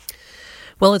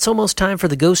Well, it's almost time for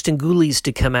the Ghost and Ghoulies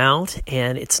to come out,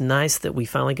 and it's nice that we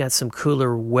finally got some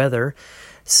cooler weather.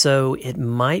 So it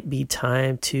might be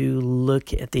time to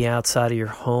look at the outside of your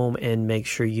home and make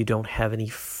sure you don't have any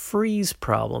freeze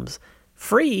problems.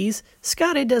 Freeze?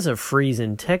 Scott, it doesn't freeze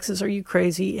in Texas. Are you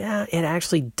crazy? Yeah, it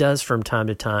actually does from time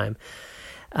to time.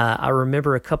 I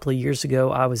remember a couple of years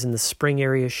ago, I was in the Spring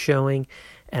area showing,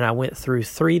 and I went through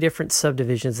 3 different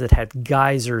subdivisions that had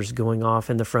geysers going off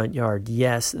in the front yard.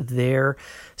 Yes, their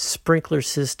sprinkler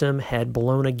system had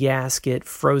blown a gasket,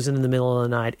 frozen in the middle of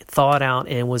the night, thawed out,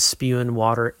 and was spewing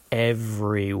water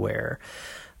everywhere.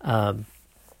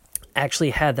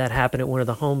 Actually had that happen at one of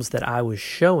the homes that I was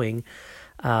showing.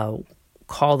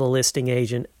 Called the listing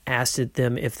agent, asked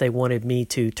them if they wanted me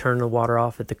to turn the water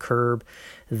off at the curb.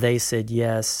 They said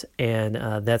yes, and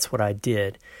that's what I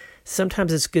did.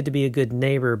 Sometimes it's good to be a good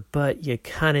neighbor, but you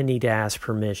kind of need to ask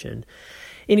permission.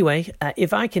 Anyway,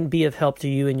 if I can be of help to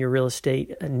you in your real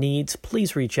estate needs,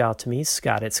 please reach out to me,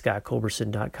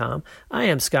 Scott@scottculberson.com. I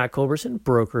am Scott Culberson,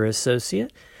 broker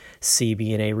associate,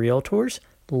 CB&A Realtors.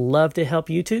 Love to help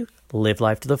you too. Live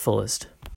life to the fullest.